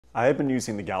I've been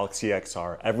using the Galaxy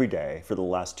XR every day for the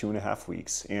last 2.5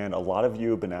 weeks, and a lot of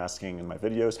you have been asking in my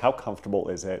videos, how comfortable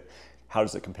is it? How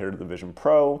does it compare to the Vision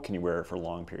Pro? Can you wear it for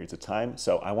long periods of time?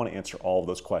 So I want to answer all of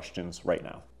those questions right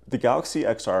now. The Galaxy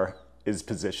XR is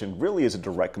positioned really as a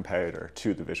direct competitor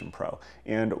to the Vision Pro.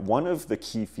 And one of the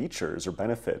key features or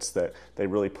benefits that they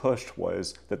really pushed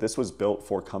was that this was built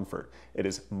for comfort. It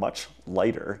is much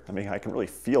lighter. I mean, I can really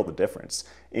feel the difference.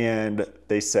 And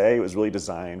they say it was really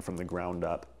designed from the ground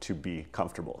up to be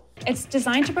comfortable. It's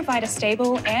designed to provide a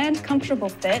stable and comfortable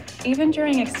fit, even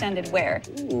during extended wear.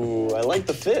 Ooh, I like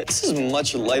the fit. This is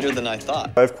much lighter than I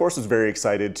thought. I, of course, was very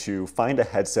excited to find a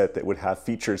headset that would have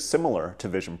features similar to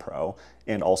Vision Pro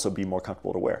and also be more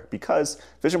comfortable to wear, because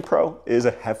Vision Pro is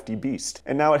a hefty beast.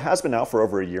 And now it has been out for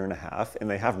over 1.5 years, and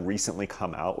they have recently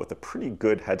come out with a pretty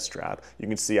good head strap. You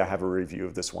can see I have a review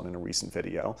of this one in a recent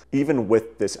video. Even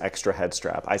with this extra head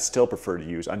strap, I still prefer to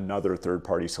use another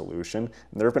third-party solution.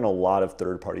 And there have been a lot of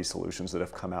third-party solutions that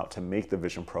have come out to make the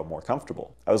Vision Pro more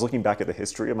comfortable. I was looking back at the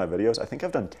history of my videos. I think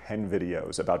I've done 10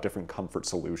 videos about different comfort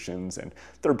solutions and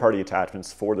third-party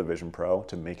attachments for the Vision Pro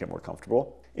to make it more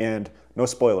comfortable. And no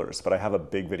spoilers, but I have a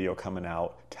big video coming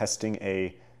out testing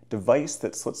a device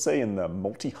that's, let's say, in the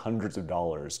multi-hundreds of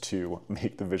dollars to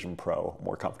make the Vision Pro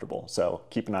more comfortable. So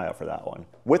keep an eye out for that one.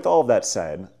 With all of that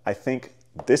said, I think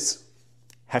this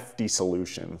hefty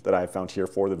solution that I found here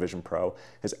for the Vision Pro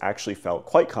has actually felt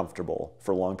quite comfortable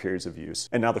for long periods of use.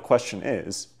 And now the question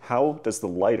is, how does the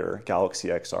lighter Galaxy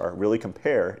XR really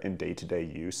compare in day-to-day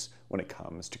use when it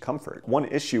comes to comfort? One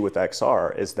issue with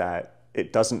XR is that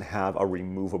it doesn't have a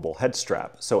removable head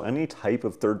strap. So any type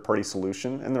of third-party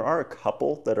solution, and there are a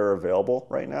couple that are available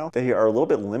right now, they are a little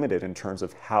bit limited in terms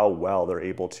of how well they're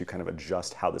able to kind of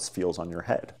adjust how this feels on your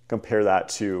head. Compare that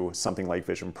to something like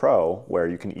Vision Pro, where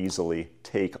you can easily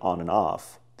take on and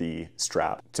off the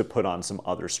strap to put on some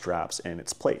other straps in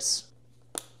its place.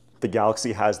 The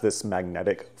Galaxy has this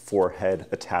magnetic forehead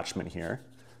attachment here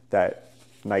that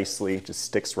nicely just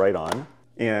sticks right on.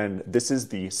 And this is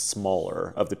the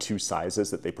smaller of the two sizes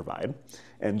that they provide.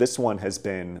 And this one has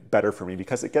been better for me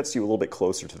because it gets you a little bit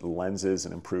closer to the lenses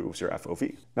and improves your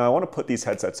FOV. Now I want to put these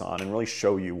headsets on and really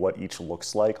show you what each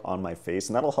looks like on my face,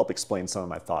 and that'll help explain some of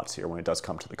my thoughts here when it does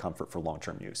come to the comfort for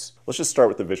long-term use. Let's just start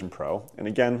with the Vision Pro. And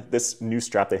again, this new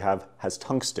strap they have has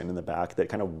tungsten in the back that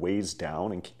kind of weighs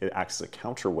down, and it acts as a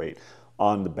counterweight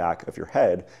on the back of your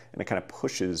head, and it kind of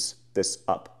pushes this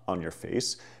up on your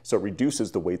face. So it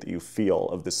reduces the weight that you feel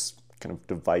of this kind of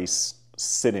device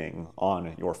sitting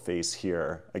on your face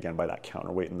here, again, by that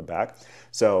counterweight in the back.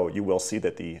 So you will see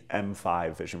that the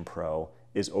M5 Vision Pro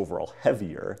is overall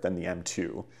heavier than the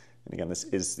M2. And again, this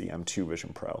is the M2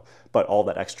 Vision Pro, but all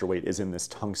that extra weight is in this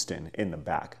tungsten in the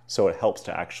back. So it helps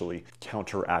to actually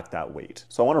counteract that weight.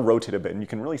 So I want to rotate a bit, and you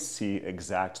can really see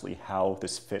exactly how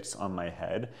this fits on my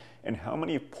head and how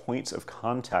many points of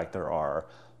contact there are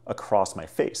across my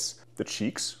face. The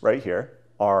cheeks right here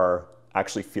are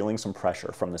actually feeling some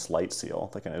pressure from this light seal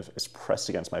that kind of is pressed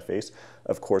against my face.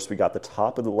 Of course, we got the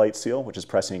top of the light seal, which is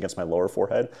pressing against my lower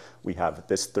forehead. We have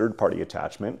this third-party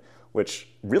attachment, which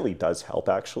really does help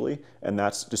actually, and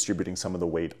that's distributing some of the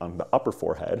weight on the upper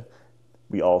forehead.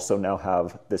 We also now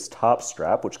have this top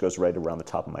strap, which goes right around the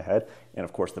top of my head, and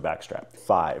of course the back strap.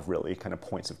 5 really kind of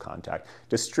points of contact,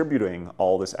 distributing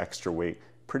all this extra weight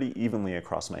pretty evenly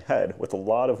across my head with a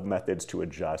lot of methods to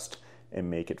adjust and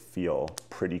make it feel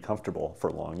pretty comfortable for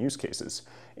long use cases.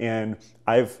 And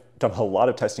I've done a lot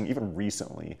of testing even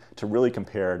recently to really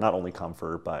compare not only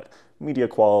comfort, but media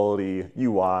quality,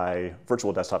 UI,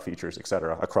 virtual desktop features,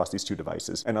 etc. across these two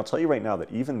devices. And I'll tell you right now that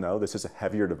even though this is a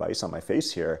heavier device on my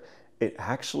face here, it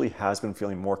actually has been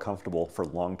feeling more comfortable for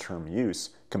long-term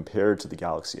use compared to the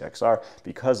Galaxy XR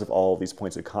because of all of these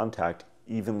points of contact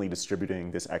evenly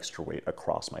distributing this extra weight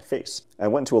across my face. I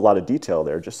went into a lot of detail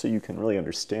there just so you can really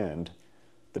understand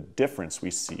the difference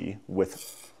we see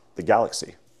with the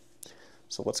Galaxy.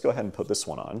 So let's go ahead and put this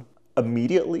one on.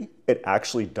 Immediately, it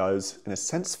actually does, in a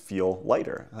sense, feel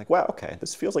lighter. Like, wow, okay,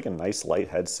 this feels like a nice light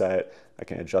headset. I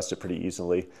can adjust it pretty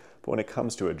easily. But when it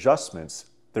comes to adjustments,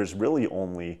 there's really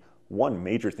only one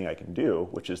major thing I can do,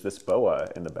 which is this BOA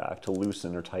in the back to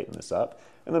loosen or tighten this up.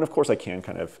 And then of course I can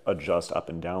kind of adjust up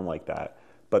and down like that,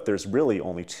 but there's really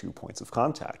only 2 points of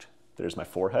contact. There's my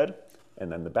forehead and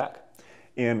then the back.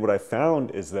 And what I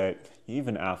found is that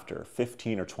even after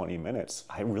 15 or 20 minutes,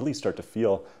 I really start to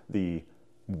feel the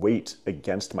weight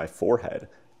against my forehead.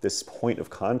 This point of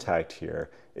contact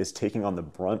here is taking on the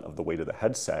brunt of the weight of the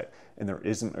headset, and there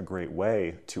isn't a great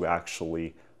way to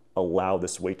actually allow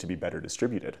this weight to be better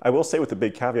distributed. I will say with a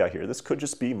big caveat here, this could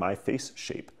just be my face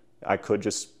shape. I could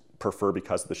just prefer,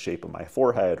 because of the shape of my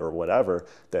forehead or whatever,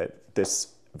 that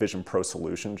this Vision Pro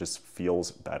solution just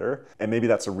feels better. And maybe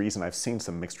that's a reason I've seen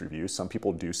some mixed reviews. Some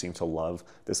people do seem to love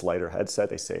this lighter headset.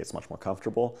 They say it's much more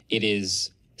comfortable. It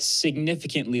is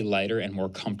significantly lighter and more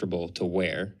comfortable to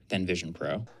wear than Vision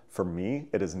Pro. For me,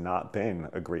 it has not been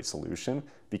a great solution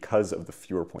because of the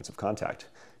fewer points of contact.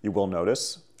 You will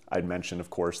notice I'd mentioned, of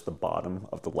course, the bottom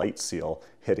of the light seal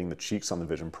hitting the cheeks on the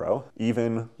Vision Pro.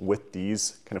 Even with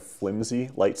these kind of flimsy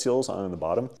light seals on the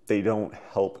bottom, they don't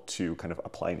help to kind of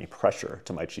apply any pressure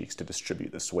to my cheeks to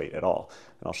distribute this weight at all.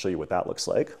 And I'll show you what that looks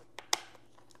like.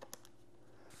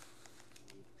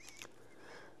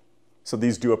 So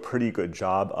these do a pretty good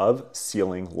job of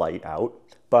sealing light out,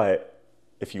 but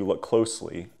if you look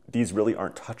closely, these really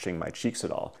aren't touching my cheeks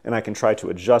at all. And I can try to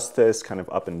adjust this kind of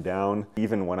up and down.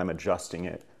 Even when I'm adjusting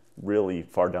it really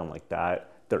far down like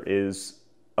that, there is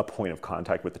a point of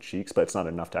contact with the cheeks, but it's not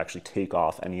enough to actually take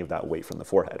off any of that weight from the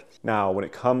forehead. Now, when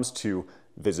it comes to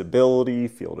visibility,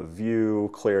 field of view,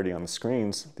 clarity on the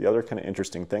screens, the other kind of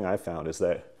interesting thing I found is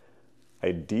that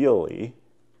ideally,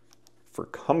 for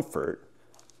comfort,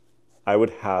 I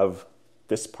would have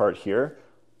this part here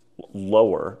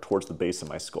lower towards the base of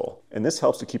my skull. And this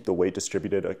helps to keep the weight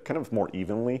distributed kind of more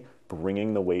evenly,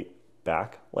 bringing the weight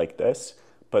back like this.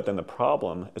 But then the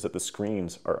problem is that the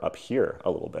screens are up here a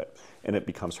little bit and it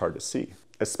becomes hard to see,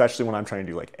 especially when I'm trying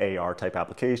to do like AR type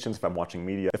applications. If I'm watching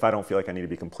media, if I don't feel like I need to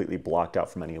be completely blocked out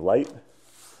from any light,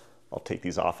 I'll take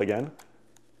these off again.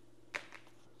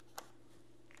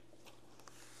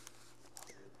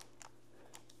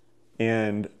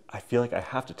 And I feel like I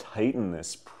have to tighten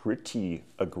this pretty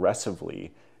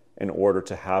aggressively in order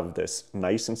to have this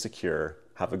nice and secure,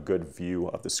 have a good view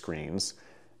of the screens.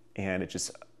 And it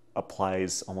just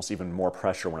applies almost even more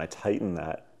pressure when I tighten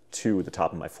that to the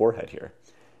top of my forehead here.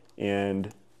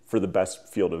 And for the best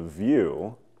field of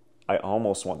view, I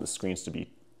almost want the screens to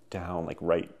be down like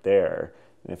right there.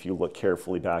 And if you look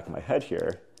carefully back in my head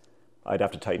here, I'd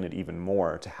have to tighten it even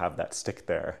more to have that stick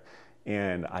there.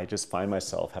 And I just find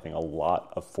myself having a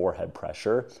lot of forehead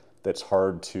pressure that's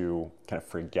hard to kind of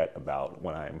forget about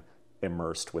when I'm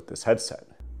immersed with this headset.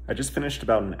 I just finished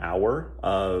about an hour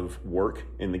of work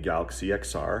in the Galaxy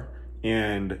XR,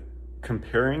 and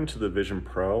comparing to the Vision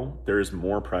Pro, there is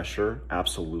more pressure,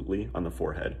 absolutely, on the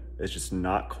forehead. It's just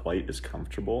not quite as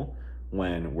comfortable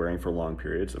when wearing for long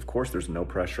periods. Of course, there's no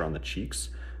pressure on the cheeks,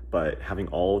 but having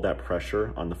all of that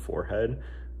pressure on the forehead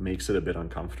makes it a bit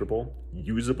uncomfortable.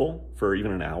 Usable for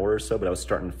even an hour or so, but I was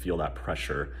starting to feel that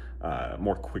pressure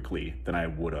more quickly than I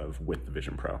would have with the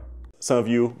Vision Pro. Some of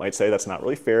you might say that's not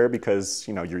really fair because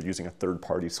you're using a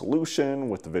third-party solution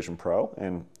with the Vision Pro,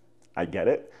 and I get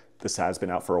it. This has been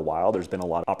out for a while. There's been a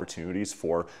lot of opportunities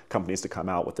for companies to come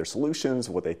out with their solutions,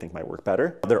 what they think might work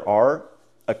better. There are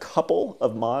a couple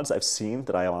of mods I've seen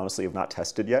that I honestly have not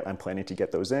tested yet. I'm planning to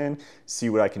get those in,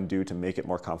 see what I can do to make it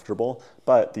more comfortable.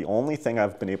 But the only thing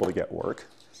I've been able to get work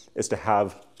is to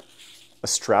have a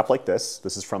strap like this.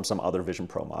 This is from some other Vision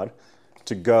Pro mod,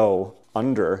 to go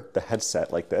under the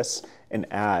headset like this and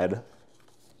add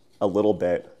a little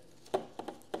bit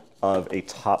of a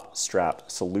top strap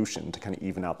solution to kind of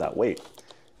even out that weight.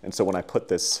 And so when I put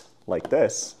this like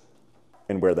this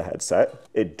and wear the headset,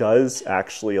 it does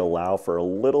actually allow for a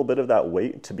little bit of that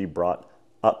weight to be brought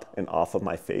up and off of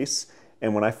my face.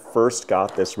 And when I first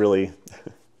got this, really,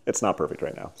 it's not perfect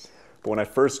right now, but when I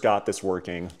first got this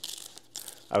working,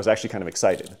 I was actually kind of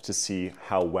excited to see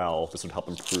how well this would help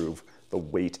improve the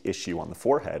weight issue on the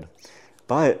forehead.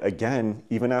 But again,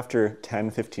 even after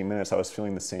 10, 15 minutes, I was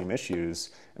feeling the same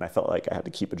issues and I felt like I had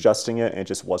to keep adjusting it and it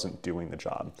just wasn't doing the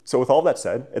job. So with all that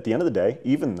said, at the end of the day,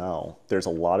 even though there's a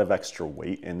lot of extra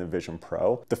weight in the Vision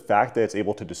Pro, the fact that it's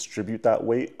able to distribute that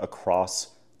weight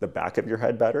across the back of your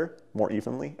head better, more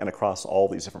evenly, and across all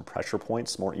these different pressure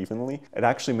points more evenly, it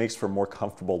actually makes for more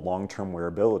comfortable long-term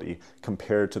wearability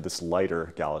compared to this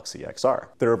lighter Galaxy XR.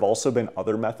 There have also been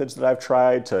other methods that I've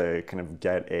tried to kind of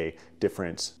get a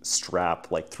different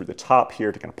strap like through the top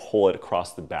here to kind of pull it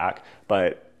across the back,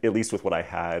 but at least with what I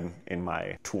had in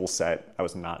my tool set, I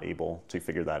was not able to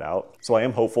figure that out. So I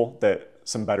am hopeful that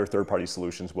some better third-party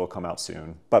solutions will come out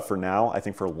soon. But for now, I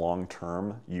think for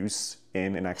long-term use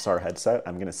in an XR headset,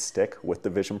 I'm gonna stick with the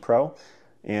Vision Pro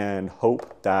and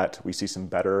hope that we see some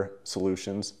better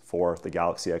solutions for the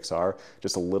Galaxy XR.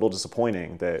 Just a little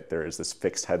disappointing that there is this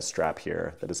fixed head strap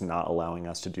here that is not allowing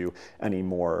us to do any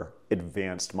more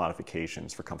advanced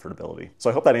modifications for comfortability. So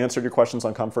I hope that answered your questions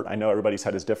on comfort. I know everybody's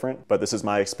head is different, but this is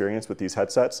my experience with these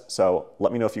headsets. So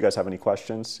let me know if you guys have any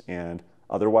questions, and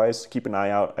otherwise, keep an eye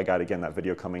out. I got, again, that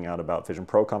video coming out about Vision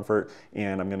Pro comfort,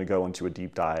 and I'm gonna go into a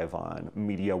deep dive on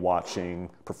media watching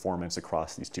performance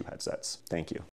across these two headsets. Thank you.